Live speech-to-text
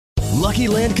Lucky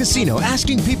Land Casino,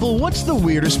 asking people, what's the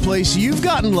weirdest place you've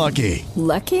gotten lucky?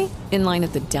 Lucky? In line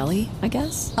at the deli, I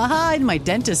guess? Aha, in my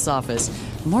dentist's office.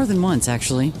 More than once,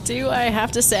 actually. Do I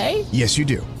have to say? Yes, you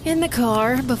do. In the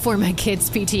car before my kids'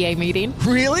 PTA meeting.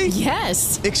 Really?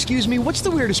 Yes. Excuse me, what's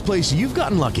the weirdest place you've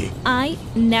gotten lucky? I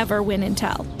never win and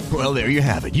tell. Well, there you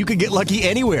have it. You can get lucky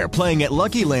anywhere, playing at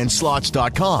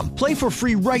LuckyLandSlots.com. Play for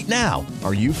free right now.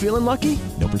 Are you feeling lucky?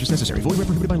 No purchase necessary. Void where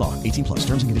prohibited by law. 18 plus.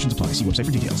 Terms and conditions apply. See website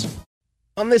for details.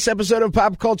 On this episode of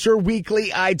Pop Culture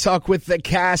Weekly, I talk with the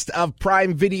cast of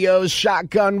Prime Video's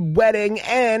Shotgun Wedding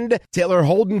and Taylor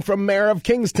Holden from Mayor of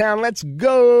Kingstown. Let's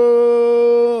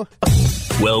go!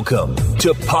 Welcome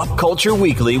to Pop Culture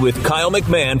Weekly with Kyle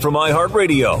McMahon from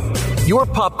iHeartRadio. Your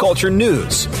pop culture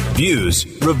news, views,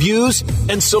 reviews,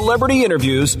 and celebrity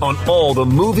interviews on all the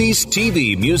movies,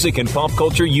 TV, music, and pop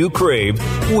culture you crave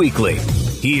weekly.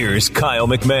 Here's Kyle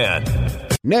McMahon.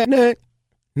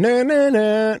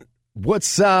 Na.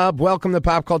 What's up? Welcome to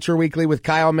Pop Culture Weekly with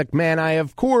Kyle McMahon. I,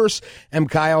 of course, am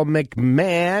Kyle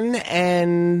McMahon,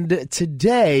 and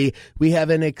today we have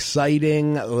an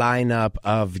exciting lineup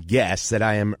of guests that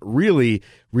I am really,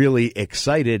 really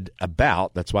excited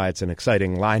about. That's why it's an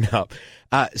exciting lineup.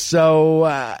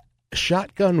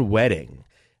 Shotgun Wedding.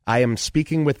 I am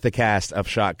speaking with the cast of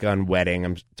Shotgun Wedding.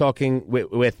 I'm talking with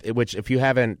which, if you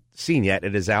haven't seen yet,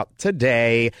 it is out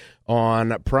today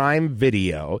on Prime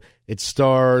Video. It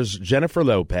stars Jennifer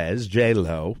Lopez,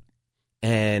 J-Lo,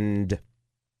 and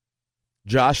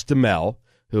Josh Duhamel,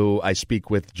 who I speak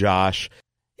with Josh,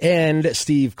 and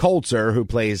Steve Coulter, who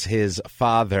plays his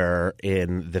father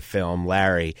in the film,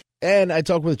 Larry. And I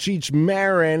talk with Cheech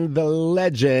Marin, the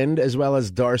legend, as well as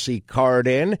Darcy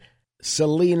Carden,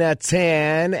 Selena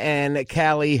Tan, and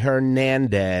Callie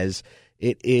Hernandez.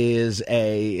 It is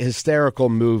a hysterical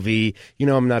movie. You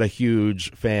know, I'm not a huge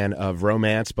fan of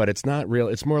romance, but it's not real.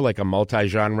 It's more like a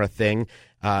multi-genre thing.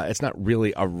 It's not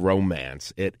really a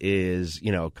romance. It is,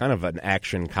 kind of an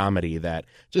action comedy that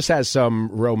just has some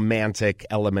romantic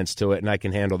elements to it, and I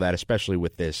can handle that, especially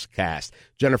with this cast.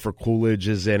 Jennifer Coolidge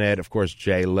is in it, of course,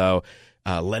 J-Lo,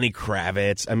 Lenny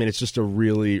Kravitz. I mean, it's just a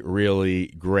really, really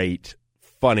great,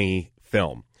 funny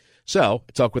film. So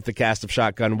I talk with the cast of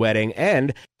Shotgun Wedding,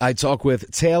 and I talk with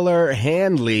Taylor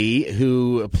Handley,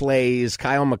 who plays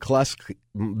Kyle McCluskey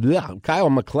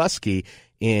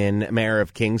in Mayor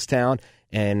of Kingstown.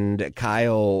 And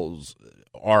Kyle's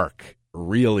arc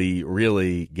really,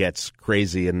 really gets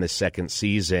crazy in the second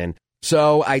season.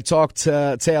 So I talked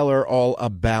to Taylor all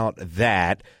about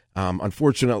that.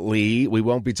 Unfortunately, we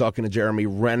won't be talking to Jeremy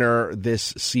Renner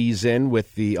this season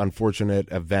with the unfortunate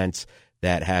events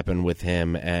that happened with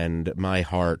him, and my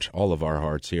heart, all of our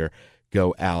hearts here,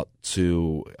 go out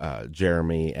to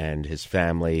Jeremy and his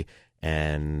family,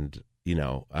 and,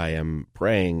 I am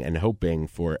praying and hoping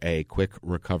for a quick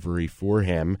recovery for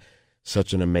him.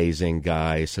 Such an amazing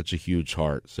guy, such a huge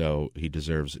heart, so he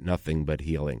deserves nothing but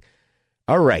healing.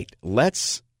 All right,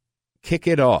 let's kick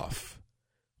it off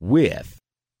with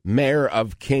Mayor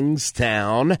of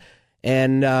Kingstown,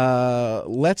 and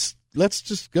let's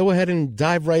just go ahead and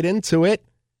dive right into it.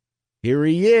 Here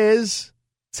he is,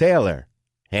 Taylor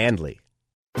Handley.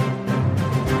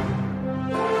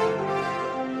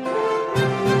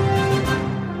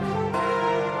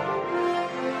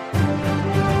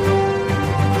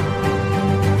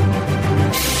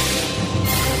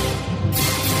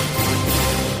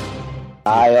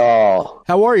 Kyle.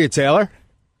 How are you, Taylor?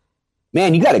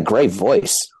 Man, you got a great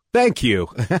voice. Thank you.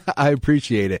 I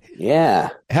appreciate it.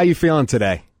 Yeah. How you feeling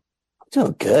today?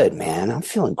 Doing good, man. I'm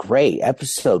feeling great.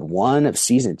 Episode 1 of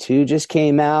season 2 just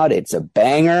came out. It's a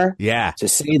banger. Yeah. To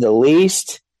say the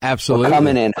least. Absolutely. We're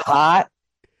coming in hot.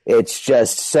 It's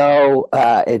just so,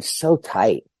 it's so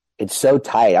tight. It's so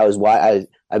tight.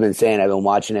 I've been saying I've been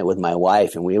watching it with my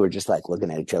wife, and we were just like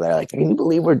looking at each other like, can you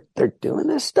believe they're doing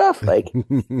this stuff? Like,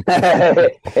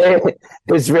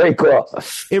 it's very cool.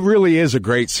 It really is a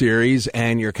great series,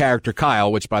 and your character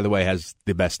Kyle, which by the way has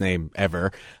the best name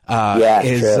ever,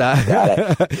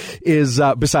 is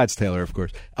besides Taylor, of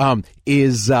course,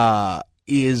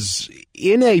 is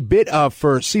in a bit of,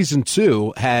 for season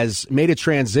 2, has made a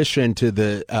transition to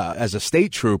the as a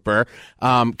state trooper.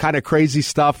 Kind of crazy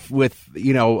stuff with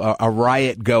a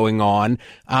riot going on.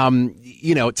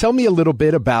 Tell me a little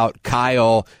bit about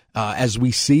Kyle as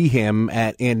we see him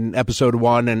in episode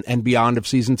 1 and beyond of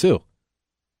season 2.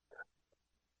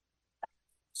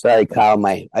 Sorry, Kyle.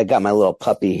 I got my little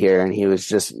puppy here, and he was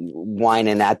just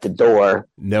whining at the door.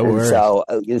 No worries. So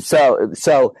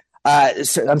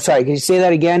I'm sorry. Can you say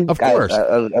that again? Of course.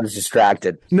 I was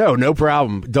distracted. No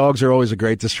problem. Dogs are always a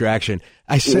great distraction.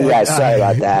 I said, yeah, sorry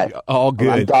about that. All good.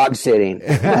 I'm dog sitting.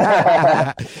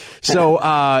 So,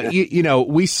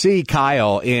 we see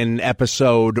Kyle in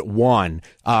episode 1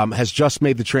 has just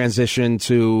made the transition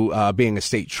to being a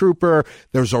state trooper.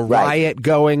 There's a riot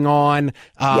going on.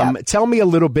 Tell me a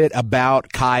little bit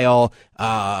about Kyle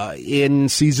in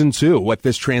season 2, what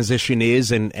this transition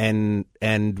is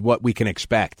and what we can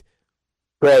expect.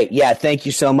 Great. Yeah. Thank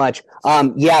you so much.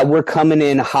 We're coming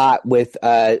in hot with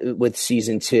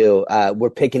season 2.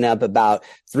 We're picking up about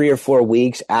 3 or 4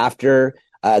 weeks after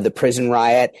the prison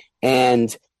riot,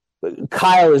 and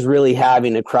Kyle is really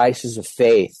having a crisis of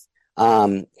faith.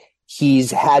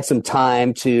 He's had some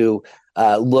time to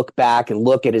look back and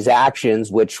look at his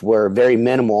actions, which were very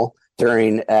minimal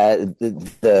during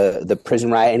the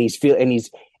prison riot, and he's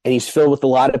filled with a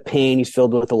lot of pain. He's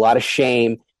filled with a lot of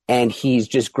shame. And he's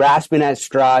just grasping at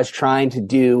straws, trying to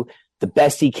do the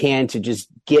best he can to just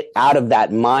get out of that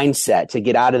mindset, to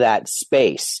get out of that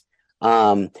space.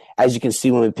 As you can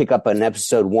see, when we pick up on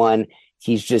episode 1,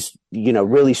 he's just,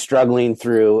 really struggling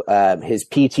through his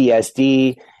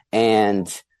PTSD,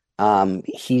 and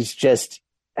he's just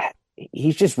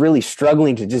really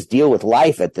struggling to just deal with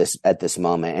life at this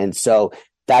moment. And so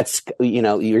that's,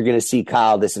 you're going to see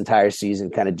Kyle this entire season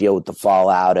kind of deal with the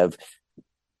fallout of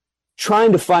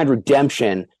trying to find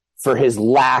redemption for his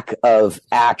lack of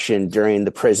action during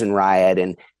the prison riot.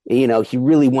 And, he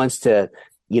really wants to,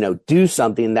 do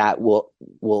something that will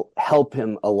help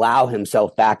him allow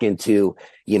himself back into,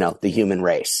 the human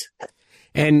race.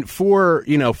 And for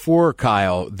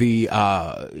Kyle,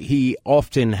 he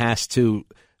often has to,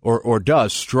 or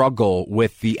does struggle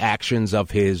with the actions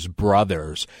of his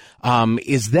brothers.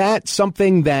 Is that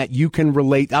something that you can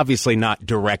relate? Obviously not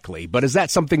directly, but is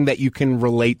that something that you can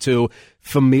relate to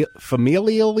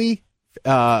familially,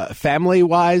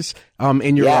 family-wise,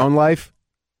 in your own life?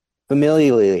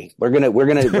 Familially, we're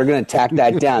gonna tack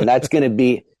that down. That's gonna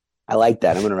be. I like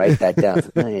that. I'm gonna write that down.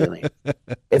 Familially.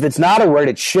 If it's not a word,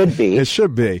 it should be. It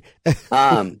should be.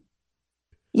 I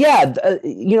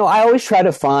always try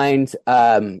to find,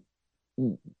 parts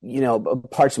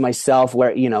of myself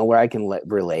where I can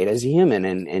relate as a human.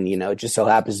 And, it just so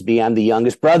happens to be I'm the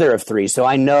youngest brother of 3. So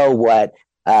I know what,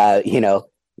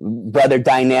 brother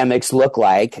dynamics look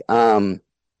like. When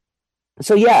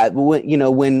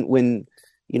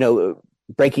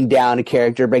breaking down a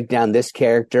character, break down this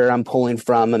character, I'm pulling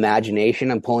from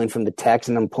imagination, I'm pulling from the text,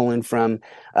 and I'm pulling from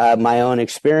my own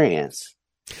experience.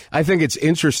 I think it's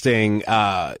interesting,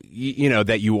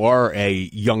 that you are a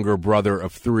younger brother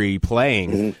of 3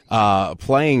 playing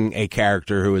a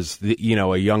character who is,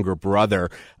 a younger brother.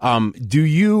 Do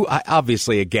you,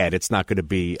 obviously, again, it's not going to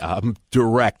be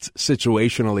direct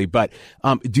situationally, but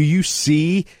do you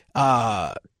see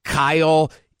Kyle?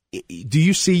 Do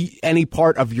you see any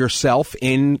part of yourself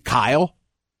in Kyle?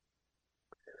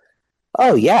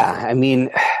 Oh, yeah. I mean,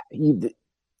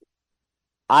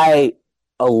 I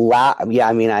allow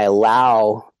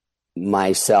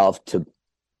myself to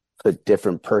put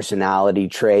different personality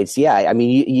traits. Yeah. I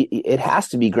mean, it has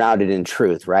to be grounded in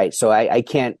truth, right? So I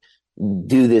can't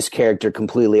do this character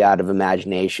completely out of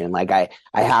imagination. Like I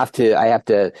have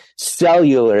to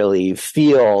cellularly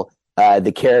feel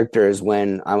the characters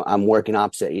when I'm working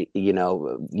opposite,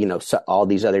 all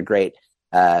these other great,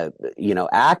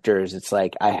 actors. It's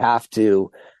like, I have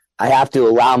to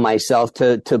allow myself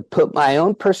to put my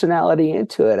own personality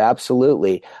into it.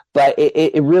 Absolutely. But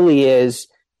it really is,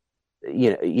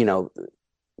 the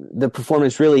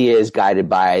performance really is guided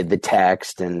by the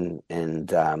text and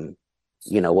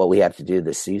what we have to do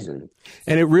this season.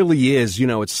 And it really is,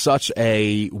 it's such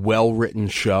a well-written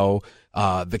show.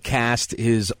 The cast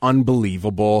is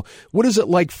unbelievable. What is it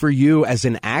like for you as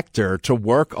an actor to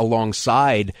work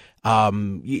alongside,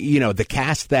 the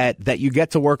cast that you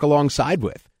get to work alongside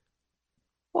with?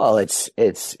 Well, it's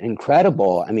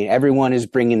incredible. I mean, everyone is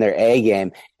bringing their A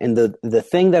game. And the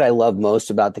thing that I love most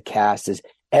about the cast is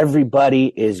everybody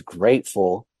is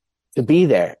grateful to be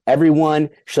there. Everyone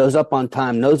shows up on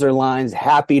time, knows their lines,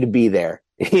 happy to be there.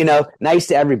 Nice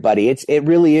to everybody. It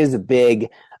really is a big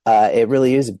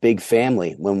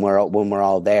family when we're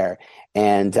all there.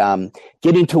 And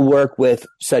getting to work with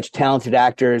such talented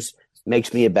actors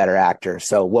makes me a better actor.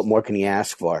 So what more can you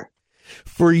ask for?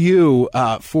 For you,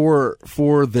 for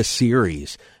the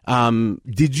series,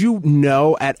 did you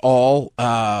know at all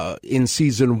in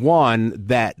season 1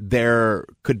 that there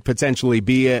could potentially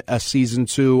be a season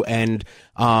 2 and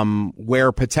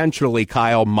where potentially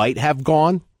Kyle might have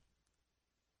gone?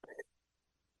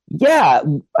 Yeah,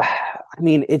 I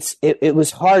mean, it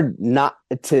was hard not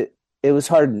to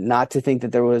think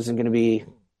that there wasn't going to be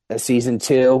a season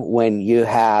 2 when you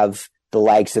have the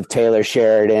likes of Taylor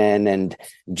Sheridan and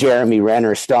Jeremy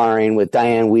Renner starring with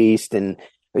Diane Wiest and,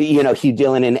 Hugh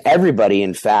Dillon and everybody,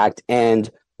 in fact. And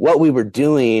what we were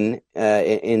doing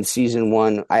in season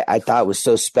 1, I thought was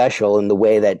so special in the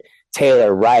way that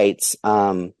Taylor writes.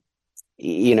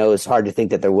 It's hard to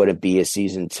think that there wouldn't be a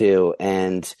season 2.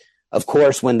 And of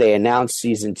course, when they announced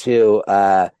season 2,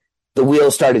 the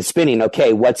wheels started spinning.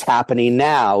 Okay, what's happening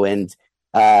now? And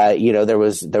there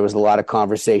was a lot of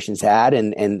conversations had,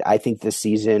 and I think this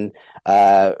season,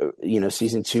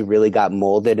 season 2 really got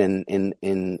molded in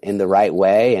the right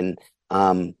way, and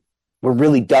we're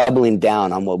really doubling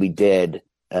down on what we did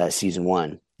season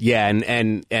 1. Yeah,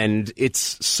 and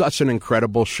it's such an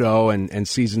incredible show, and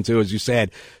season 2, as you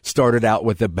said, started out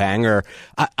with a banger.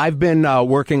 I've been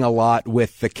working a lot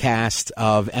with the cast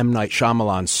of M. Night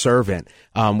Shyamalan's Servant,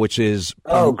 which is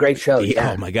great show.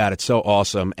 Yeah. Oh my God, it's so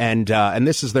awesome, and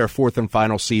this is their 4th and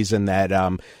final season that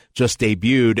just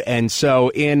debuted, and so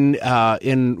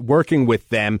in working with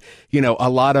them, a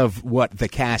lot of what the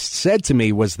cast said to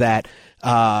me was that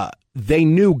they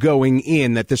knew going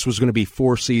in that this was going to be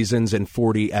 4 seasons and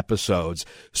 40 episodes.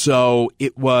 So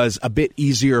it was a bit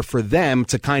easier for them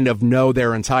to kind of know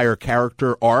their entire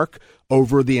character arc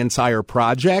over the entire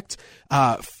project.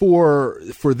 For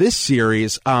this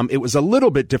series, it was a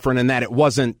little bit different in that it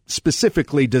wasn't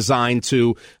specifically designed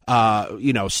to,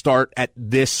 start at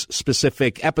this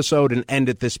specific episode and end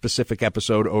at this specific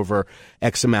episode over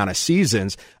X amount of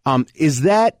seasons. Is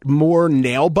that more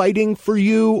nail biting for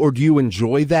you, or do you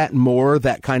enjoy that more,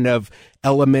 that kind of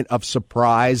element of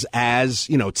surprise as,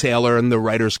 Taylor and the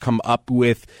writers come up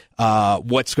with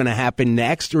what's going to happen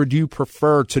next, or do you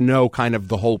prefer to know kind of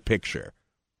the whole picture?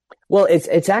 Well,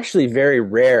 it's actually very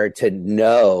rare to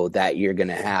know that you're going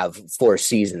to have 4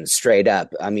 seasons straight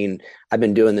up. I mean, I've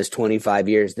been doing this 25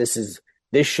 years.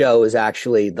 This show is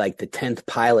actually like the 10th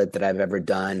pilot that I've ever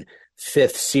done,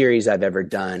 5th series I've ever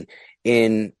done.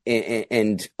 And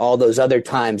all those other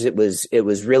times it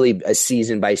was really a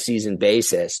season by season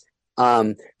basis.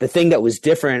 The thing that was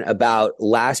different about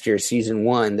last year's season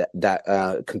 1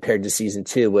 that compared to season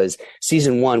 2 was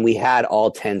season 1, we had all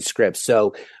 10 scripts.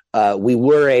 So we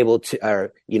were able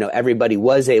to, everybody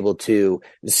was able to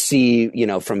see,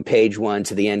 from page 1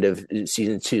 to the end of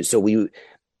season 2. So we,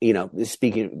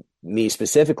 speaking me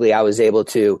specifically, I was able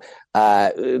to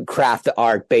craft the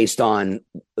arc based on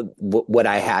what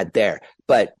I had there.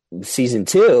 But season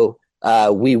 2,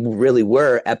 we really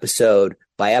were episode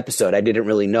by episode. I didn't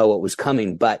really know what was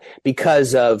coming, but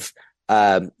because of,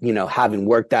 having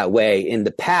worked that way in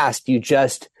the past, you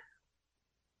just,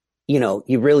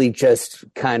 you really just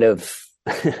kind of,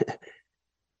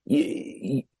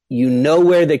 you know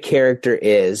where the character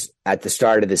is at the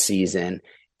start of the season,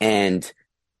 and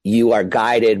you are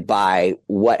guided by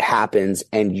what happens,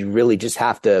 and you really just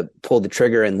have to pull the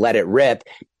trigger and let it rip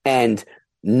and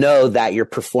know that your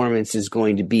performance is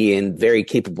going to be in very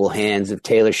capable hands of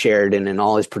Taylor Sheridan and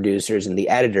all his producers and the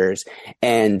editors.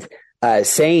 And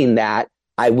saying that,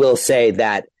 I will say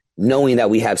that knowing that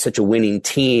we have such a winning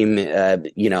team,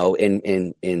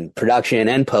 in production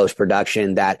and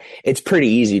post-production, that it's pretty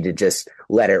easy to just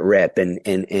let it rip and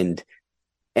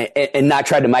not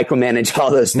try to micromanage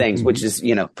all those things, which is,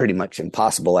 pretty much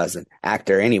impossible as an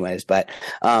actor anyways. But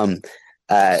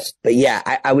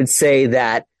yeah, I would say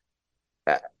that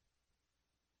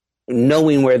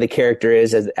knowing where the character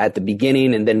is at the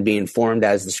beginning and then being informed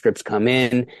as the scripts come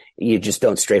in, you just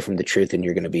don't stray from the truth and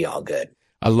you're going to be all good.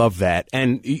 I love that.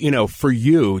 And, for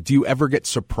you, do you ever get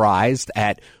surprised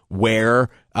at where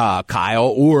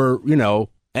Kyle or,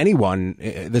 anyone,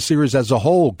 the series as a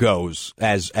whole goes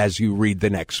as you read the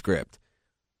next script?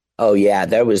 Oh, yeah.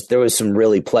 There was some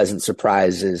really pleasant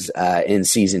surprises in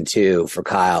season 2 for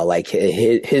Kyle. Like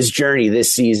his journey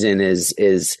this season is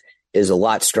a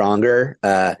lot stronger,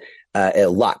 a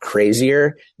lot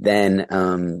crazier than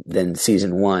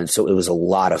season 1. So it was a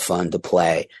lot of fun to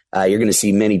play. You're going to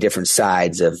see many different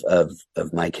sides of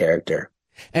my character.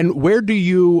 And where do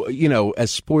you,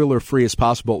 as spoiler free as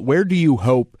possible, where do you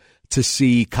hope to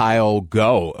see Kyle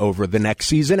go over the next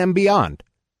season and beyond?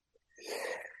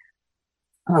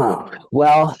 Oh,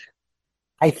 well,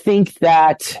 I think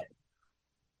that,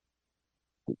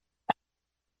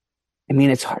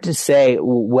 it's hard to say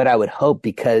what I would hope,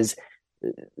 because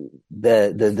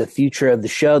the future of the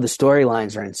show, the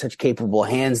storylines are in such capable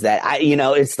hands that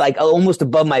it's like almost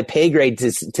above my pay grade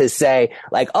to say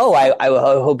like, oh, I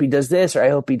hope he does this or I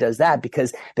hope he does that,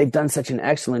 because they've done such an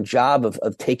excellent job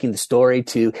of taking the story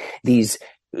to these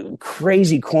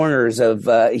crazy corners of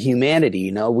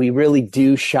humanity. We really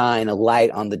do shine a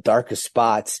light on the darkest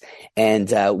spots,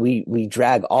 and we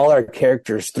drag all our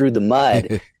characters through the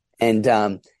mud.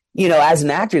 And as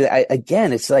an actor,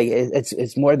 it's like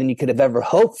it's more than you could have ever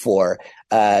hoped for.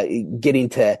 Getting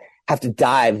to have to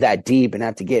dive that deep and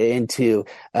have to get into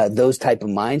those type of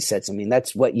mindsets. I mean,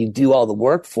 that's what you do all the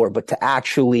work for, but to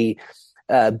actually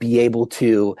be able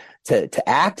to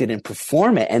act it and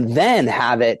perform it and then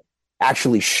have it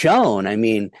actually shown. I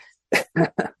mean,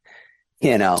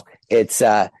 it's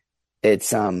a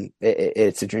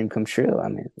dream come true. I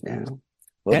mean,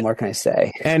 what more can I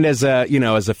say? And as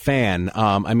a fan,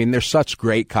 I mean, there's such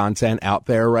great content out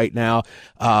there right now.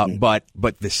 But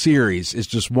the series is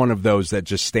just one of those that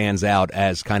just stands out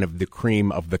as kind of the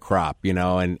cream of the crop,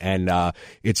 and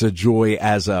it's a joy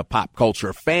as a pop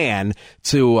culture fan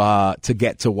to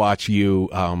get to watch you,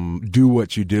 do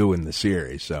what you do in the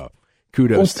series. So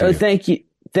kudos to you.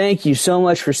 Thank you so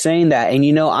much for saying that. And,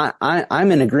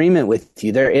 I'm in agreement with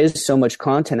you. There is so much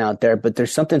content out there, but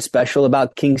there's something special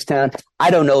about Kingstown.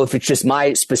 I don't know if it's just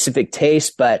my specific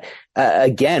taste, but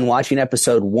again, watching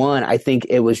episode 1, I think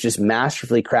it was just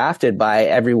masterfully crafted by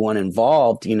everyone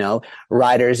involved,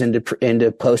 writers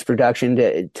into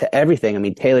post-production to everything. I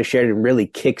mean, Taylor Sheridan really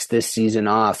kicks this season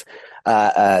off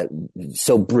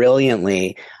so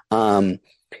brilliantly. And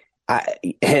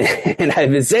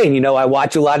I've been saying, I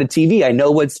watch a lot of TV. I know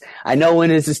when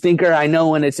it's a stinker. I know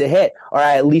when it's a hit, or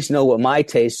I at least know what my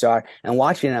tastes are. And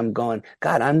watching it, I'm going,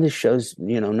 God, I'm this show's,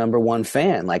 number one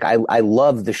fan. Like I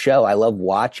love the show. I love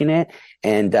watching it,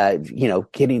 and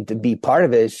getting to be part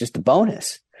of it is just a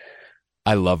bonus.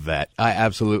 I love that. I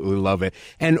absolutely love it.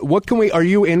 And are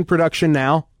you in production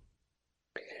now?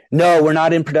 No, we're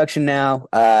not in production now.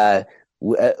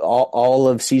 All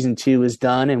of season 2 is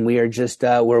done, and we are just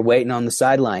we're waiting on the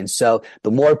sidelines. So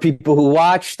the more people who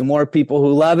watch, the more people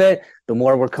who love it, the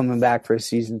more we're coming back for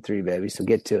season 3, baby. So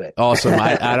get to it. Awesome.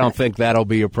 I don't think that'll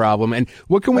be a problem. And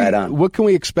what can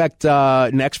we expect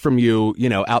next from you?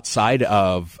 Outside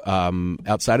of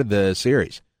the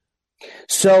series.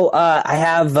 So I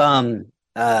have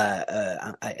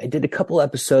I did a couple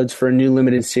episodes for a new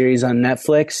limited series on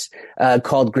Netflix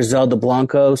called Griselda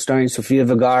Blanco, starring Sofia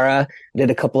Vergara. I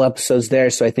did a couple episodes there,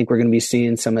 so I think we're going to be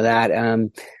seeing some of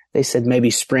that. They said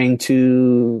maybe spring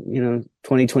to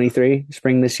 2023,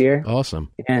 spring this year.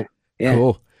 Awesome. Yeah.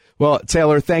 Cool. Well,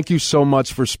 Taylor, thank you so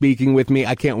much for speaking with me.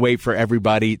 I can't wait for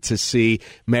everybody to see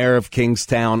Mayor of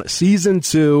Kingstown season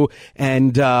 2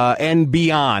 and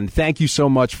beyond. Thank you so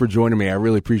much for joining me. I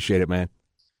really appreciate it, man.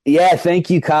 Yeah,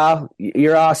 thank you, Kyle.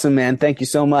 You're awesome, man. Thank you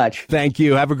so much. Thank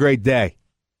you. Have a great day.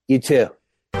 You too.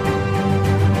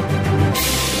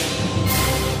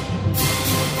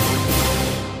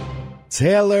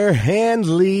 Taylor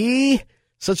Handley,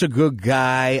 such a good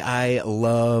guy. I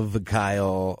love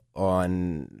Kyle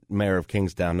on Mayor of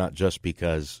Kingstown, not just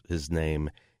because his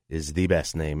name is the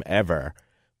best name ever,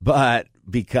 but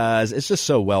because it's just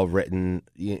so well written.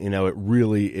 It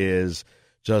really is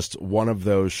just one of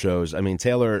those shows. I mean,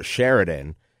 Taylor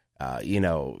Sheridan,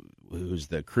 who's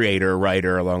the creator,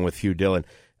 writer, along with Hugh Dillon,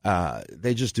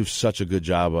 they just do such a good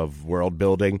job of world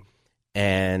building,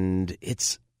 and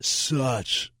it's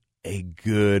such a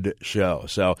good show.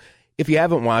 So if you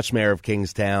haven't watched Mayor of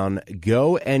Kingstown,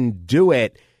 go and do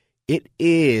it. It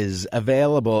is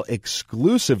available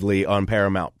exclusively on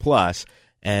Paramount Plus,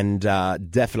 and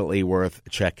definitely worth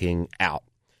checking out.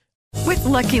 With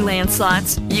Lucky Land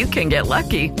Slots, you can get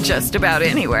lucky just about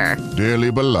anywhere.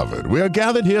 Dearly beloved, we are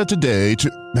gathered here today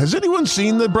to... Has anyone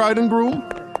seen the bride and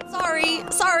groom?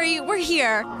 Sorry, we're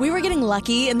here. We were getting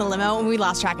lucky in the limo and we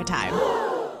lost track of time.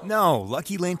 No,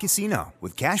 Lucky Land Casino,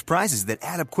 with cash prizes that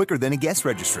add up quicker than a guest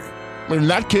registry. In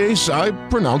that case, I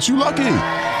pronounce you lucky.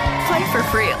 Play for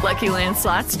free at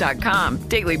LuckyLandSlots.com.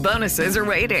 Daily bonuses are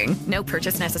waiting. No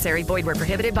purchase necessary. Void where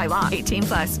prohibited by law.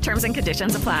 18+. Terms and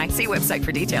conditions apply. See website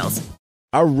for details.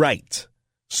 All right.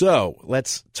 So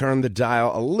let's turn the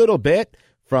dial a little bit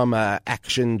from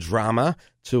action drama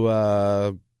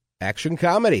to action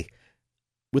comedy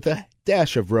with a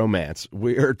dash of romance.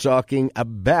 We are talking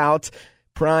about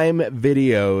Prime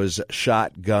Video's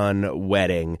Shotgun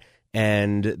Wedding.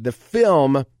 And the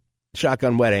film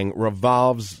Shotgun Wedding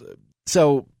revolves...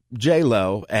 So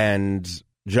J-Lo and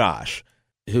Josh,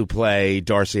 who play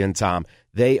Darcy and Tom,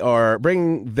 they are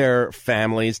bringing their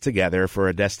families together for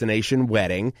a destination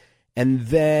wedding, and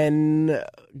then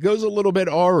goes a little bit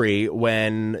awry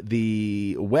when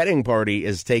the wedding party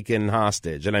is taken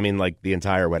hostage. And I mean, like, the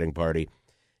entire wedding party.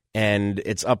 And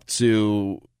it's up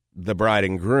to the bride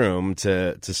and groom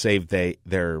to save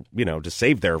their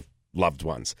loved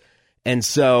ones. And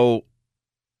so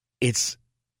it's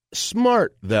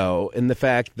smart, though, in the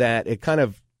fact that it kind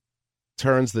of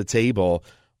turns the table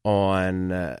on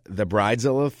the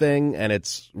Bridezilla thing, and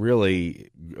it's really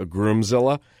a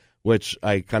Groomzilla, which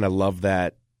I kind of love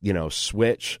that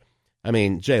switch. I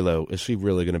mean, J-Lo, is she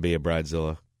really going to be a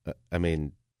bridezilla? I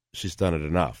mean, she's done it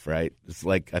enough, right? It's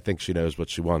like, I think she knows what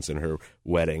she wants in her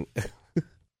wedding.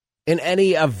 In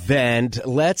any event,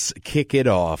 let's kick it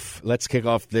off. Let's kick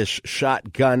off this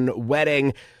shotgun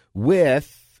wedding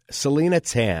with Selena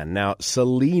Tan. Now,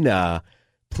 Selena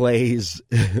plays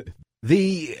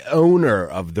the owner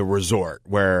of the resort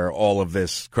where all of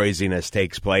this craziness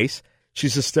takes place.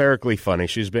 She's hysterically funny.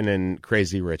 She's been in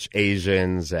Crazy Rich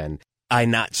Asians and I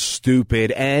Not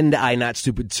Stupid and I Not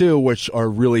Stupid 2, which are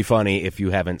really funny if you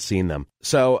haven't seen them.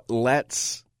 So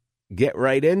let's get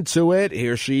right into it.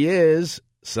 Here she is,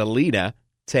 Selena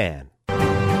Tan.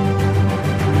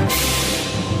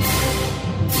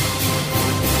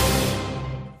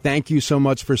 Thank you so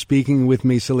much for speaking with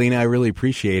me, Selena. I really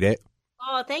appreciate it.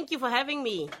 Oh, thank you for having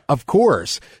me. Of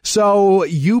course. So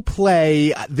you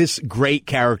play this great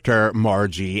character,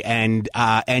 Margie, and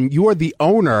you are the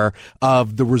owner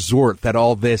of the resort that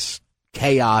all this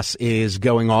chaos is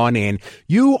going on in.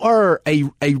 You are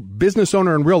a business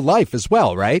owner in real life as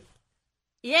well, right?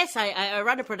 Yes, I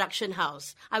run a production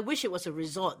house. I wish it was a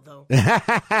resort, though.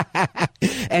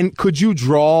 And could you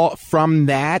draw from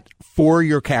that for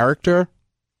your character?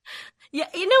 Yeah,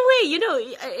 in a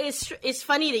way, it's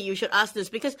funny that you should ask this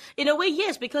because in a way,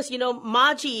 yes, because,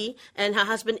 Margie and her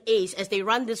husband Ace, as they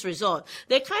run this resort,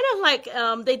 they're kind of like,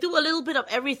 they do a little bit of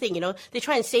everything, they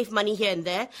try and save money here and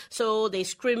there. So they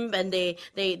scrimp and they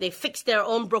fix their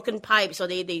own broken pipes, or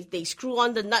they screw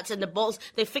on the nuts and the bolts.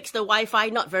 They fix the Wi-Fi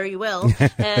not very well.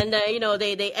 And,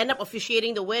 they end up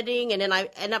officiating the wedding, and then I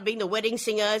end up being the wedding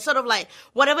singer. It's sort of like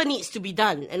whatever needs to be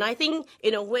done. And I think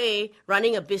in a way,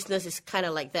 running a business is kind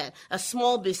of like that. A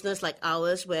small business like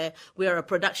ours, where we're a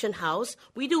production house,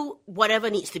 we do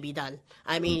whatever needs to be done.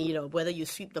 I mean, whether you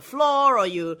sweep the floor or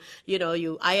you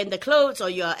iron the clothes or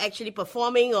you are actually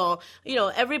performing, or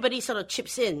everybody sort of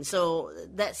chips in. So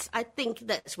I think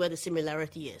that's where the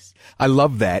similarity is. I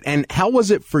love that. And how was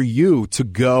it for you to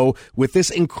go with this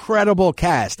incredible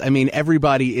cast? I mean,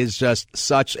 everybody is just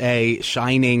such a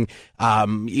shining,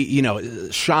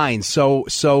 shines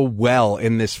so well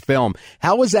in this film.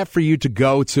 How was that for you to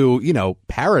go to,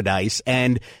 paradise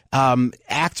and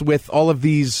act with all of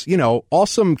these,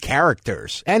 awesome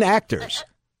characters and actors?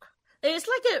 It's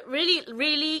like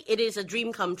really, it is a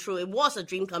dream come true. It was a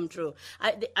dream come true.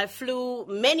 I flew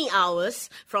many hours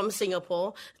from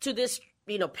Singapore to this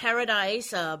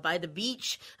paradise by the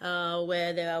beach,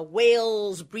 where there are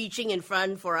whales breaching in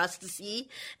front for us to see.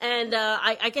 And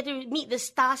I get to meet this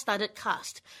star-studded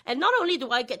cast. And not only do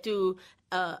I get to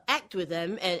act with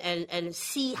them and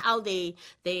see how they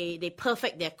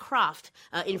perfect their craft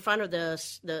in front of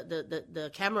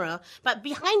the camera, but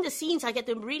behind the scenes I get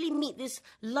to really meet this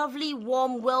lovely,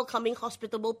 warm, welcoming,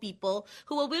 hospitable people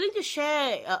who are willing to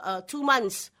share 2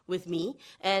 months with me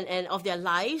and of their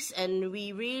lives, and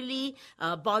we really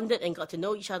bonded and got to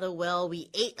know each other well. We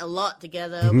ate a lot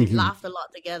together, we laughed a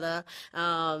lot together.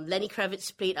 Lenny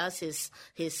Kravitz played us his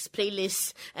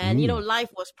playlist, and life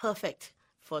was perfect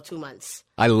for 2 months.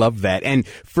 I love that. And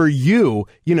for you,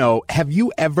 have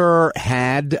you ever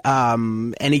had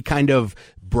any kind of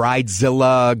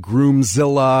bridezilla,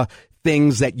 groomzilla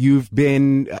things that you've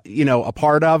been, a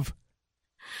part of?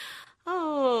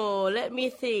 Oh, let me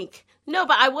think. No,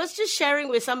 but I was just sharing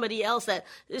with somebody else that,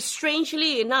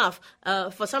 strangely enough,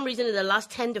 for some reason in the last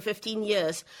 10 to 15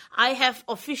 years, I have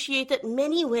officiated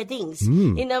many weddings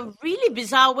in a really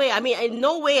bizarre way. I mean, in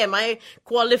no way am I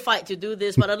qualified to do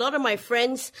this, but a lot of my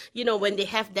friends, when they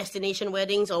have destination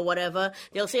weddings or whatever,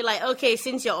 they'll say like, okay,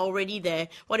 since you're already there,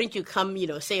 why don't you come,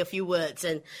 say a few words?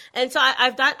 And so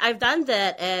I've done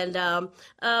that. And,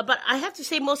 but I have to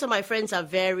say most of my friends are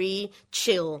very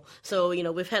chill. So,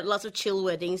 we've had lots of chill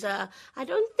weddings. I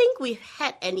don't think we've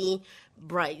had any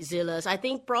bridezillas. I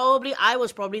think I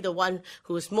was probably the one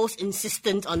who was most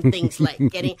insistent on things like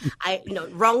getting,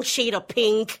 wrong shade of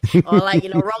pink or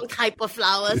wrong type of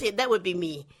flowers. That would be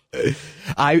me.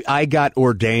 I got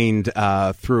ordained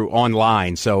through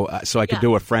online, so I could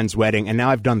do a friend's wedding, and now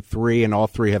I've done 3, and all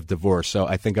 3 have divorced. So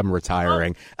I think I'm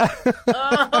retiring.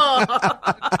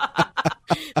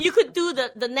 You could do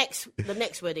the next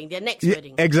wedding, their next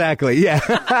wedding. Exactly. Yeah.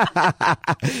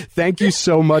 Thank you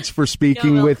so much for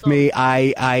speaking with me.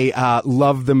 I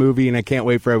love the movie, and I can't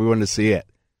wait for everyone to see it.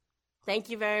 Thank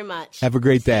you very much. Have a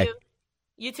great day.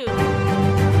 You too.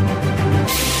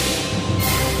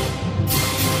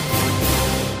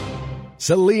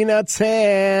 Selena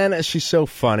Tan. She's so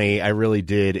funny. I really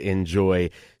did enjoy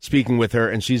speaking with her,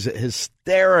 and she's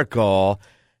hysterical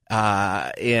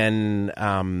in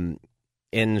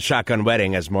Shotgun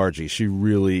Wedding as Margie. She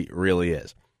really, really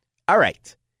is. All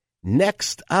right.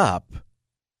 Next up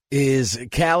is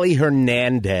Callie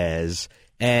Hernandez,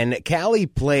 and Callie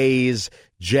plays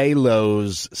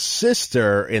J-Lo's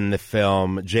sister in the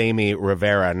film, Jamie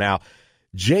Rivera. Now,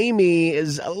 Jamie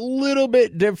is a little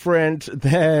bit different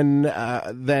than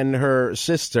her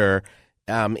sister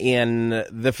in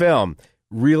the film.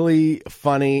 Really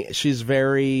funny. She's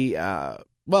very,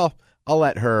 well, I'll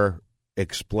let her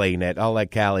explain it. I'll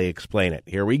let Callie explain it.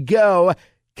 Here we go.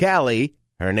 Callie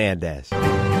Hernandez.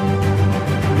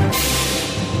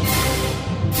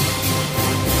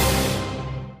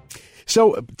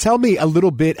 So tell me a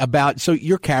little bit about, so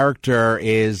your character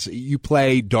is, you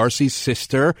play Darcy's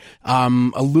sister, a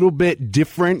little bit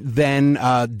different than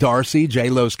Darcy,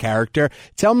 J-Lo's character.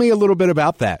 Tell me a little bit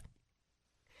about that.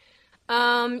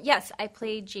 Yes, I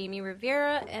play Jamie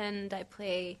Rivera, and I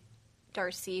play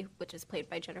Darcy, which is played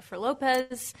by Jennifer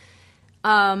Lopez,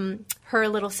 her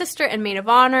little sister and maid of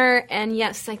honor. And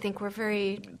yes, I think we're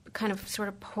very kind of sort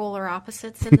of polar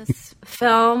opposites in this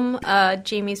film.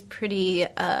 Jamie's pretty,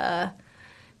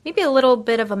 maybe a little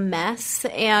bit of a mess,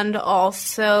 and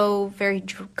also very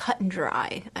cut and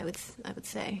dry, I would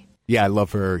say. Yeah, I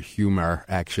love her humor,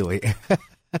 actually.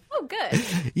 Oh, good.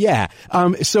 Yeah.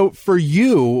 So for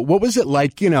you, what was it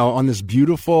like, on this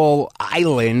beautiful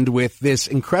island with this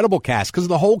incredible cast? Because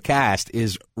the whole cast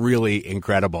is really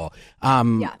incredible.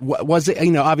 Yeah. Was it,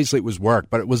 obviously it was work,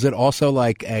 but was it also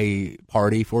like a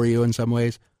party for you in some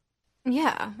ways?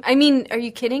 Yeah. I mean, are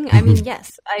you kidding? I mean,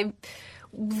 yes.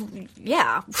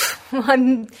 Yeah.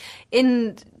 I'm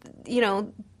in,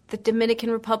 the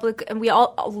Dominican Republic, and we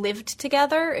all lived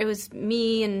together. It was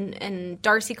me and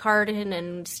Darcy Carden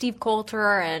and Steve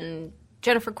Coulter and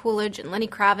Jennifer Coolidge and Lenny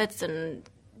Kravitz and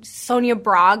Sonia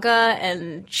Braga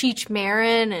and Cheech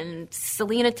Marin and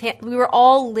Selena we were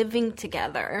all living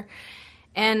together.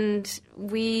 And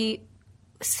we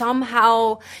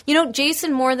somehow,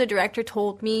 Jason Moore, the director,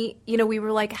 told me, we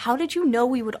were like, how did you know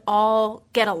we would all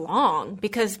get along?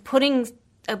 Because putting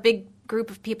a big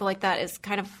group of people like that is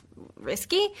kind of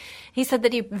risky. He said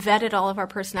that he vetted all of our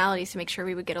personalities to make sure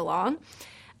we would get along.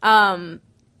 And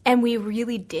we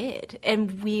really did.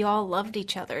 And we all loved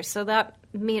each other. So that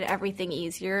made everything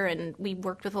easier. And we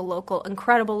worked with a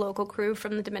incredible local crew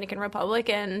from the Dominican Republic.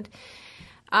 And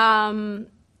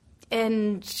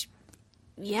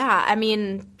yeah, I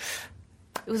mean,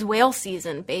 it was whale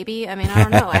season, baby. I mean, I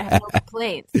don't know. I have no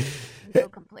complaints. No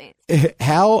complaints.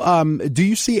 How do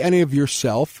you see any of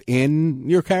yourself in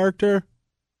your character?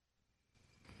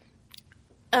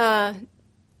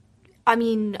 I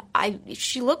mean,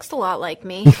 she looks a lot like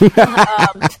me.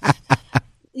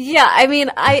 Yeah, I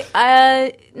mean,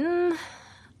 I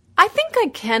think I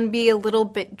can be a little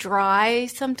bit dry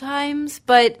sometimes,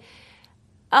 but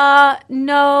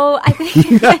no, I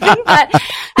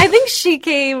think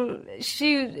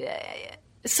she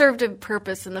served a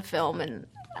purpose in the film, and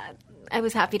I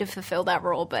was happy to fulfill that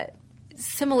role, but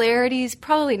similarities,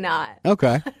 probably not.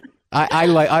 Okay. I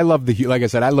love like I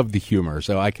said, I love the humor,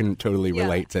 so I can totally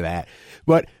relate to that.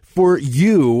 But for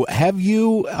you, have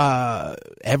you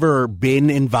ever been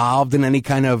involved in any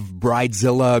kind of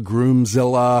bridezilla,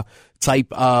 groomzilla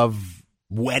type of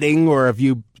wedding, or have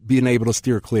you been able to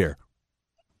steer clear?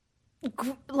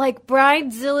 Like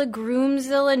bridezilla,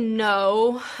 groomzilla,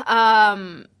 no.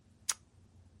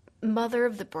 Mother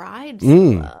of the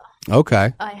bridezilla.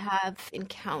 Okay. I have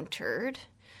encountered.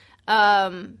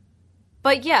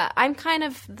 But yeah, I'm kind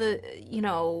of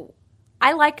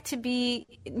I like to be,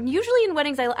 usually in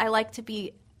weddings, I like to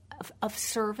be of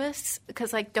service,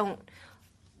 because I don't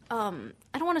want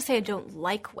to say I don't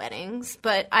like weddings,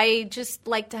 but I just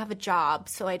like to have a job,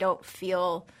 so I don't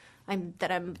feel I'm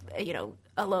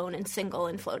alone and single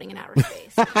and floating in outer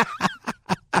space.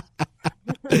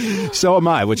 So am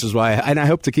I, which is why, and I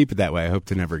hope to keep it that way. I hope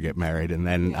to never get married, and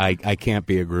then I can't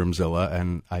be a groomzilla,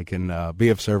 and I can be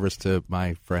of service to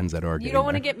my friends that are getting You don't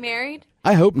want to married. get married?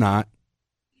 I hope not.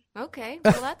 Okay,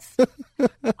 well that's,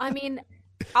 I mean,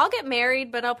 I'll get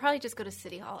married, but I'll probably just go to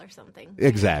City Hall or something.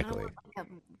 Exactly.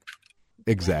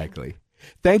 Exactly.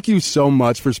 Thank you so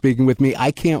much for speaking with me.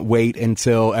 I can't wait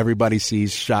until everybody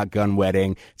sees Shotgun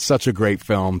Wedding. Such a great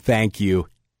film. Thank you.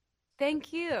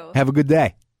 Thank you. Have a good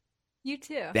day. You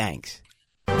too. Thanks.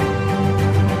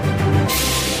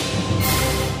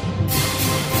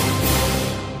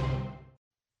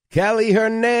 Callie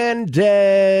Hernandez.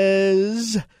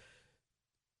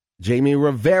 Jamie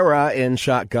Rivera in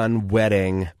Shotgun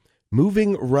Wedding.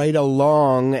 Moving right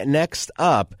along, next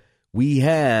up, we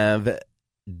have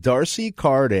Darcy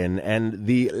Carden and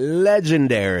the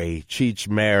legendary Cheech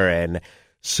Marin.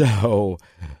 So,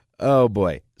 oh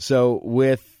boy. So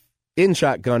in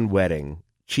Shotgun Wedding,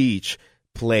 Cheech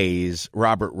plays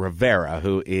Robert Rivera,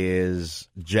 who is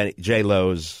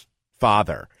J-Lo's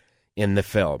father in the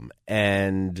film.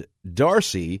 And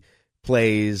Darcy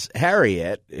plays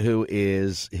Harriet, who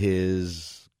is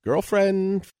his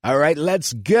girlfriend. All right,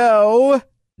 let's go.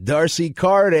 Darcy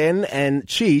Carden and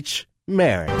Cheech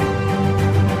Marin.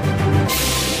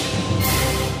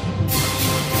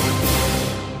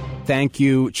 Thank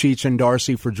you, Cheech and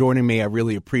Darcy, for joining me. I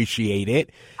really appreciate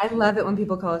it. I love it when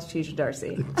people call us Cheech and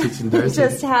Darcy. Cheech and Darcy. It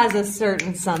just has a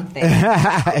certain something.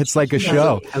 It's like a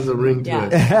show. It has a ring to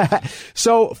it.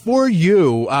 So for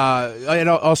you, and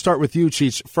I'll start with you,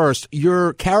 Cheech, first.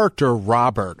 Your character,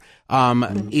 Robert,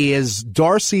 is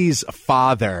Darcy's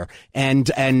father,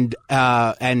 and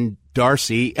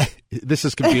Darcy, this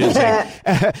is confusing.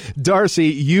 Darcy,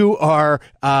 you are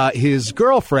his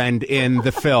girlfriend in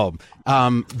the film.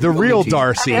 The real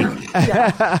Darcy. It's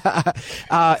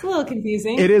a little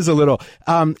confusing. It is a little.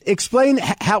 Explain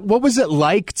what was it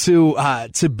like to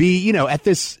be, at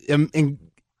this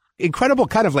incredible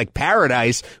kind of like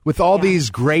paradise with all these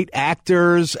great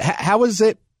actors. How was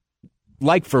it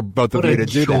like for both of you to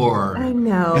do that? I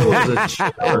know. It was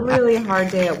a really hard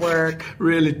day at work.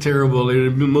 Really terrible. It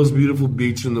was the most beautiful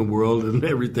beach in the world and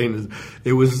everything.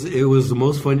 It was the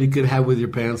most fun you could have with your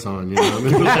pants on. You know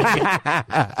what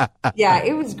I mean? Yeah,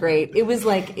 it was great. It was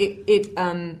like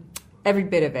every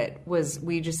bit of it was.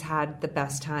 We just had the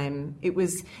best time. There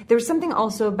was something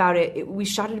also about it. We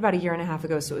shot it about 1.5 years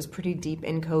ago, so it was pretty deep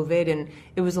in COVID, and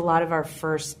it was a lot of our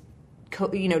first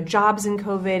jobs in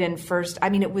COVID,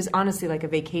 and it was honestly like a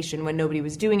vacation when nobody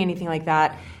was doing anything like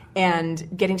that, and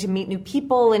getting to meet new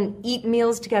people and eat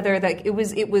meals together. Like it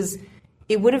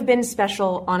would have been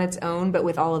special on its own, but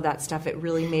with all of that stuff, it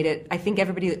really made it. I think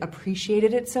everybody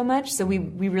appreciated it so much. So we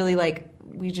really I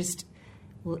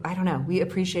don't know. We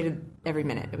appreciated every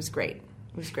minute. It was great.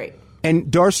 It was great.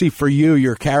 And Darcy, for you,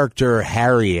 your character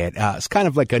Harriet is kind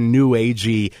of like a new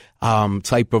agey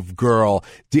type of girl.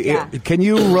 Can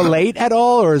you relate at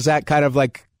all, or is that kind of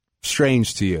like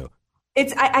strange to you?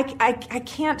 It's I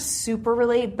can't super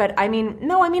relate, but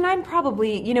I'm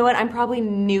probably, you know what, I'm probably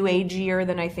new ageier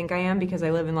than I think I am because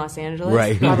I live in Los Angeles.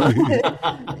 Right.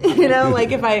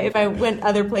 Like if I went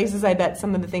other places, I bet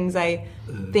some of the things I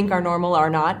think are normal are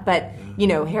not. But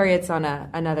Harriet's on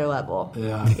another level.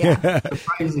 Yeah.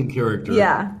 Surprising character.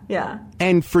 Yeah.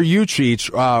 And for you, Cheech,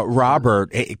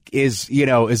 Robert is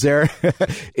there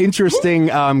interesting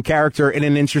character in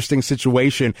an interesting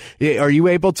situation? Are you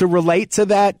able to relate to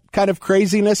that kind of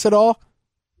craziness at all?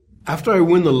 After I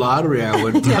win the lottery, I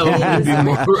would probably be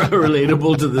more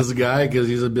relatable to this guy because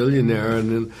he's a billionaire,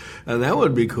 and that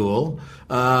would be cool.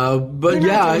 But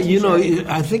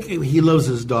I think he loves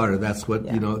his daughter. That's what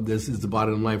this is the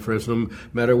bottom line for us, no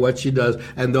matter what she does.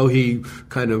 And though he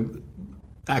kind of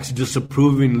acts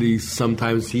disapprovingly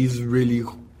sometimes, he's really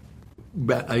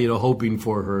hoping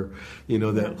for her,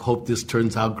 that hope this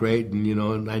turns out great,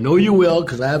 and I know you will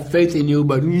because I have faith in you,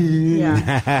 but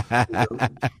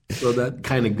so that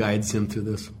kind of guides him through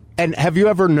this. And have you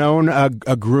ever known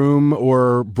a groom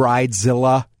or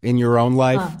bridezilla in your own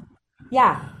life?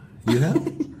 Yeah. You have?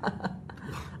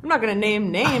 I'm not going to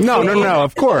name names. No,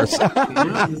 of course.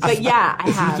 But yeah, I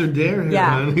have. Truth or dare here,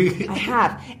 yeah, honey. I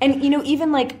have. And,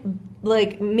 even like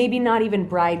maybe not even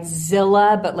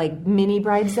bridezilla, but like mini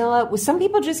bridezilla. Some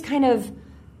people just kind of,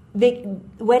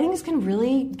 weddings can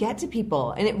really get to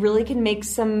people, and it really can make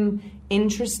some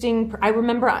interesting. I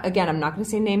remember, again, I'm not going to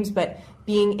say names, but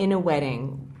being in a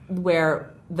wedding where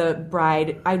the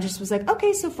bride, I just was like,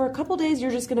 okay, so for a couple days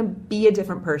you're just going to be a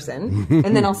different person,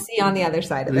 and then I'll see you on the other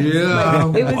side of it. Yeah,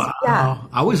 it was, wow.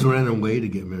 I always ran away to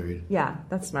get married. Yeah,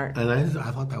 that's smart. And I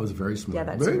thought that was very smart. Yeah,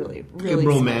 that's very, really, really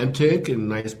romantic and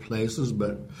nice places,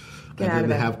 but I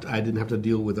didn't have to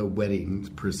deal with a wedding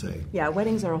per se. Yeah,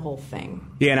 weddings are a whole thing.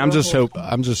 Yeah, and I'm just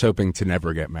hoping to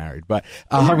never get married. But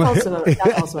that's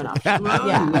also an option.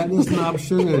 Well, that is an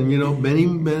option, and many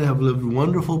men have lived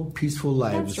wonderful, peaceful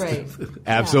lives. That's right.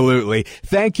 Absolutely.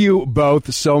 Thank you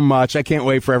both so much. I can't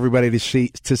wait for everybody to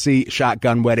see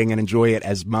Shotgun Wedding and enjoy it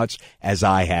as much as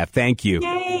I have. Thank you.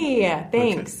 Yay!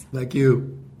 Thanks. Okay. Thank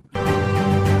you.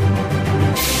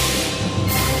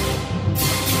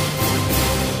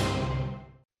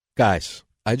 Guys,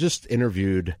 I just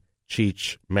interviewed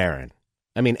Cheech Marin.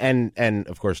 I mean, and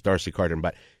of course, Darcy Carden,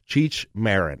 but Cheech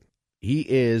Marin. He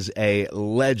is a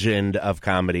legend of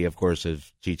comedy, of course,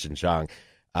 of Cheech and Chong,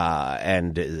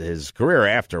 and his career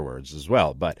afterwards as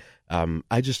well. But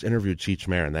I just interviewed Cheech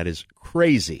Marin. That is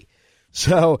crazy.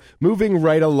 So moving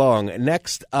right along,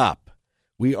 next up,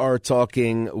 we are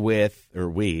talking with, I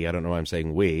don't know why I'm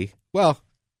saying we. Well,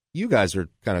 you guys are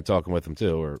kind of talking with him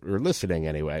too, or listening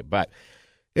anyway. But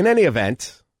in any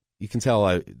event, you can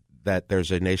tell that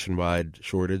there's a nationwide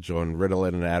shortage on Ritalin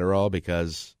and Adderall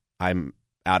because I'm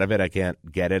out of it. I can't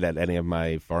get it at any of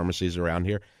my pharmacies around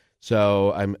here.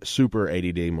 So I'm super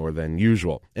ADD more than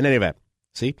usual. In any event,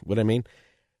 see what I mean?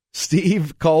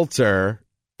 Steve Coulter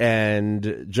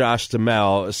and Josh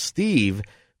Duhamel. Steve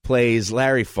plays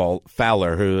Larry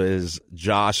Fowler, who is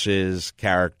Josh's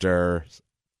character's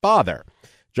father.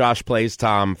 Josh plays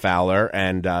Tom Fowler,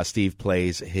 and Steve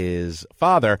plays his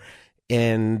father,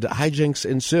 and hijinks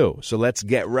ensue. So let's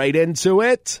get right into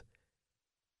it.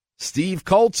 Steve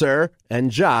Coulter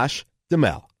and Josh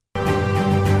Duhamel.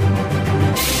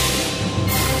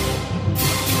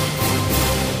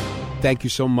 Thank you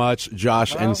so much,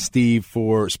 Josh and Steve,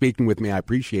 for speaking with me. I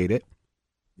appreciate it.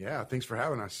 Yeah, thanks for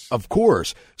having us. Of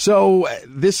course. So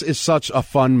this is such a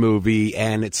fun movie,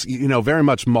 and it's, very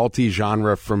much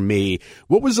multi-genre for me.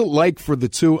 What was it like for the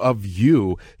two of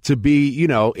you to be,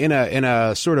 in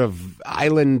a sort of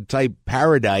island-type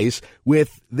paradise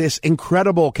with this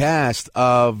incredible cast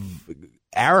of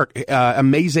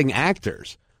amazing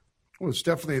actors? Well, it's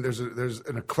definitely, there's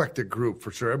an eclectic group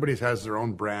for sure. Everybody has their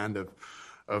own brand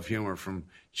of humor, from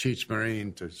Cheech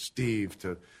Marine to Steve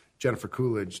to Jennifer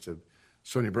Coolidge to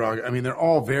Sonia Braga. I mean, they're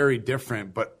all very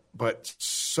different, but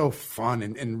so fun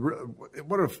and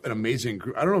what an amazing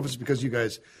group. I don't know if it's because you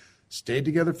guys stayed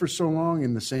together for so long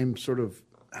in the same sort of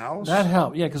house. That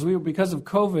helped, yeah, because of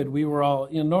COVID, we were all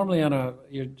normally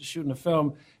you're shooting a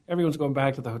film, everyone's going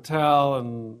back to the hotel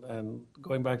and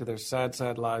going back to their sad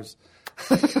lives.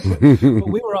 But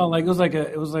we were all it was like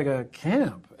a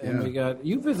camp, and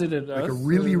you visited us. Like a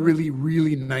really, really,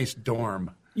 really nice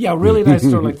dorm. Yeah, really nice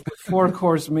store, like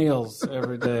 4-course meals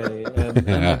every day,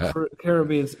 and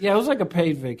Caribbean. Yeah, it was like a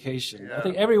paid vacation. Yeah. I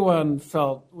think everyone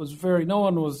no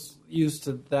one was used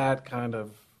to that kind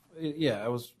of. Yeah,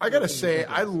 it was. I gotta say,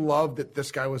 I love that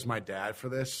this guy was my dad for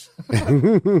this.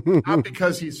 Not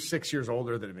because he's 6 years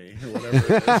older than me or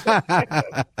whatever it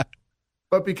is,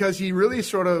 but because he really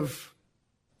sort of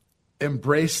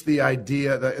embrace the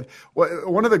idea that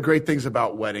one of the great things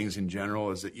about weddings in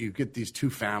general is that you get these two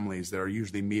families that are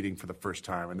usually meeting for the first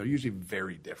time, and they're usually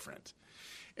very different.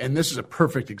 And this is a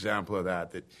perfect example of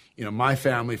that, my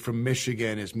family from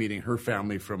Michigan is meeting her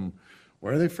family from,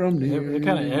 where are they from? They're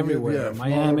kind of everywhere.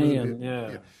 Miami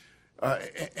and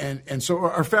so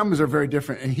our families are very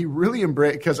different. And he really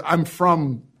embraced, because I'm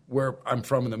from where I'm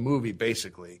from in the movie,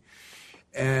 basically.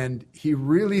 And he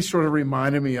really sort of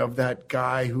reminded me of that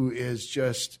guy who is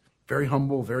just very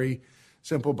humble, very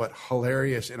simple, but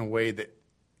hilarious in a way that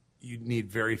you need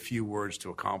very few words to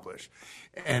accomplish.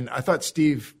 And I thought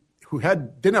Steve, who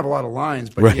didn't have a lot of lines,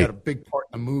 but he had a big part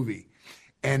in the movie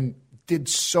and did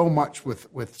so much with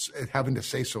having to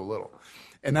say so little.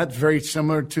 And that's very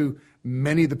similar to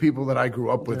many of the people that I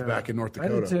grew up with back in North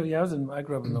Dakota. I did too. Yeah, I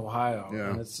grew up in Ohio. Yeah.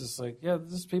 And it's just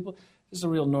this is a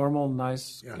real normal,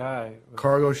 nice guy.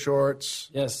 Cargo shorts.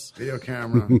 Yes. Video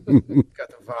camera. Got the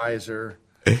visor.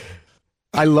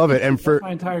 I love it. And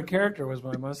my entire character was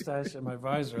my mustache and my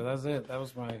visor. That's it. That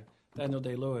was my Daniel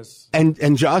Day-Lewis.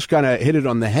 And Josh kind of hit it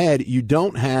on the head. You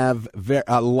don't have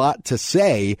a lot to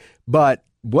say, but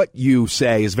what you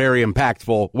say is very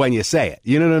impactful when you say it.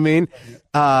 You know what I mean?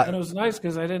 And it was nice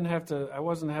because I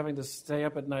wasn't having to stay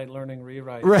up at night learning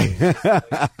rewrite. Right.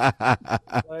 I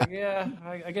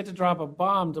get to drop a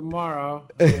bomb tomorrow.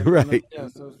 Right. So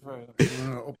it was very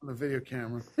open the video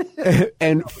camera.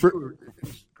 And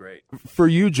great. For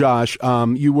you, Josh,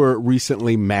 you were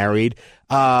recently married,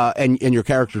 and your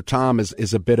character Tom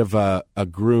is a bit of a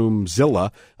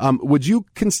groomzilla. Would you,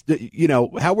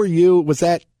 how were you? Was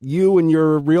that you in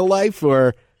your real life,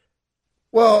 or?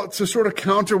 Well, to sort of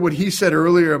counter what he said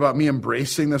earlier about me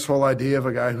embracing this whole idea of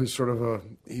a guy who's sort of a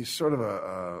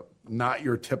not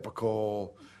your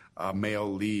typical male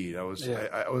lead. I was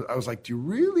like, do you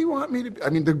really want me to? I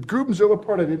mean, the groomzilla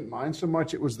part I didn't mind so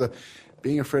much. It was the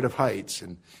being afraid of heights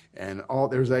and all.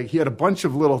 There's he had a bunch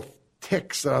of little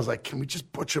ticks that I was like, can we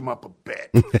just butch him up a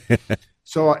bit?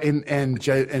 So and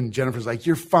Jennifer's like,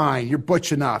 you're fine, you're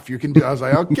butch enough, you can do. I was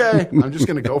like, okay, I'm just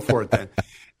gonna go for it then.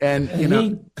 And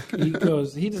he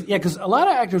goes, because a lot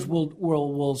of actors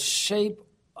will shape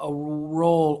a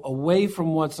role away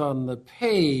from what's on the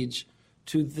page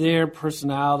to their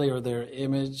personality or their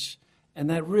image, and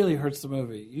that really hurts the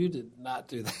movie. You did not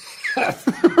do that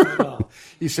at all.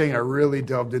 He's saying I really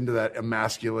delved into that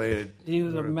emasculated. He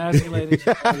was emasculated.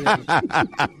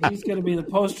 He's going to be the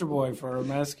poster boy for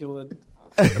emasculation.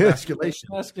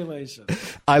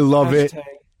 I love it.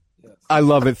 I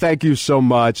love it. Thank you so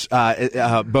much,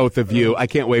 both of you. I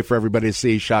can't wait for everybody to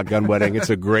see Shotgun Wedding. It's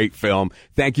a great film.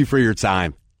 Thank you for your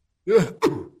time. There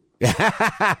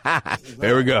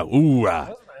we go. Ooh.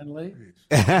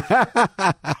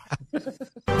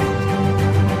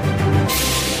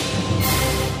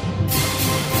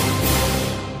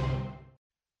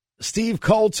 Steve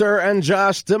Coulter and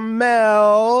Josh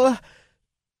Duhamel.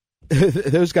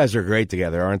 Those guys are great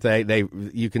together, aren't they?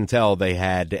 You can tell they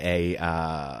had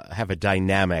have a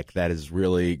dynamic that is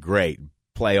really great.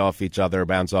 Play off each other,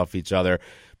 bounce off each other.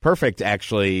 Perfect,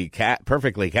 actually,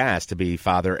 perfectly cast to be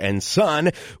father and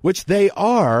son, which they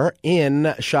are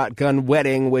in Shotgun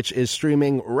Wedding, which is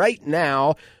streaming right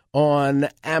now on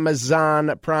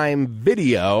Amazon Prime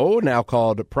Video, now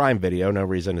called Prime Video. No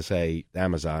reason to say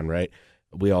Amazon, right?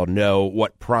 We all know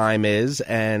what Prime is,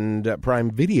 and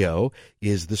Prime Video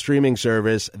is the streaming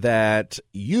service that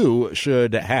you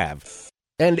should have.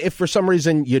 And if for some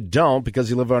reason you don't, because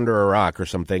you live under a rock or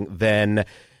something, then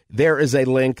there is a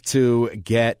link to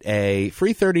get a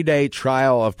free 30-day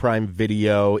trial of Prime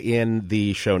Video in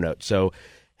the show notes. So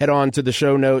head on to the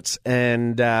show notes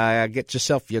and get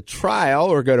yourself your trial,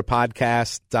 or go to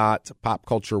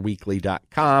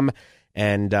podcast.popcultureweekly.com,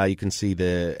 and you can see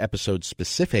the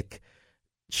episode-specific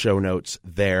show notes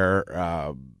there,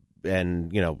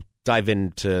 and dive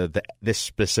into this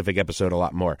specific episode a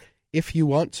lot more if you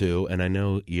want to, and I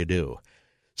know you do.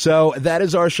 So that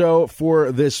is our show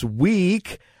for this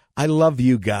week. I love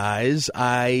you guys.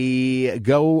 I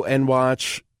go and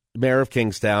watch Mayor of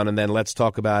Kingstown, and then let's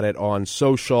talk about it on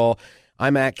social.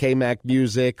 I'm at KMac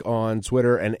Music on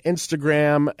Twitter and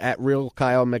Instagram, at Real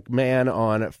Kyle McMahon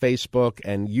on Facebook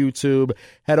and YouTube.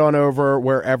 Head on over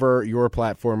wherever your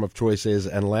platform of choice is,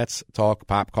 and let's talk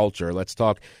pop culture. Let's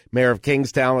talk Mayor of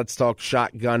Kingstown. Let's talk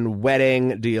Shotgun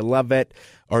Wedding. Do you love it?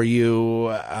 Are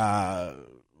you,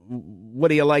 what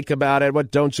do you like about it?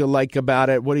 What don't you like about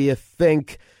it? What do you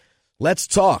think? Let's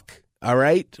talk. All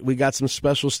right, we got some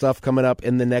special stuff coming up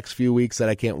in the next few weeks that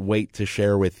I can't wait to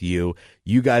share with you.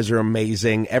 You guys are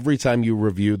amazing. Every time you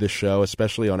review the show,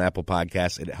 especially on Apple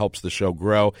Podcasts, it helps the show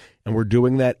grow, and we're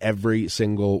doing that every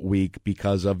single week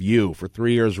because of you. For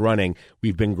 3 years running,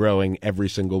 we've been growing every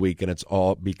single week, and it's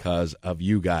all because of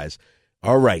you guys.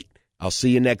 All right, I'll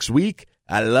see you next week.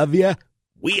 I love you.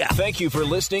 We out. Thank you for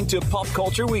listening to Pop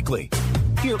Culture Weekly.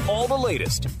 Hear all the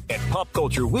latest at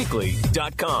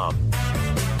popcultureweekly.com.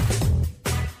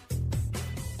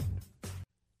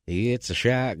 It's a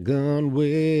shotgun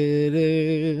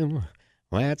wedding.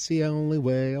 That's the only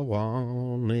way I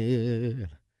want it.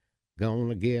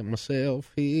 Gonna get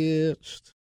myself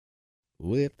hitched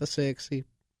with a sexy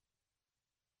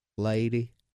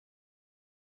lady.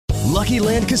 Lucky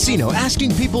Land Casino,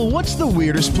 asking people, what's the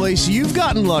weirdest place you've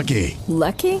gotten lucky?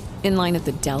 Lucky? In line at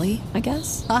the deli, I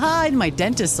guess? Aha, in my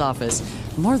dentist's office.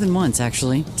 More than once,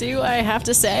 actually. Do I have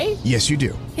to say? Yes, you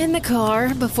do. In the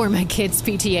car before my kids'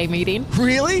 PTA meeting.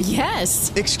 Really?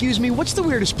 Yes. Excuse me, what's the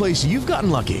weirdest place you've gotten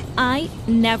lucky? I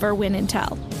never win and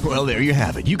tell. Well, there you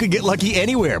have it. You can get lucky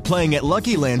anywhere, playing at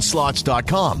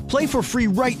LuckyLandSlots.com. Play for free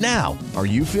right now. Are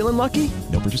you feeling lucky?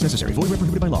 No purchase necessary. Void where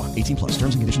prohibited by law. 18+.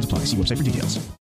 Terms and conditions apply. See website for details.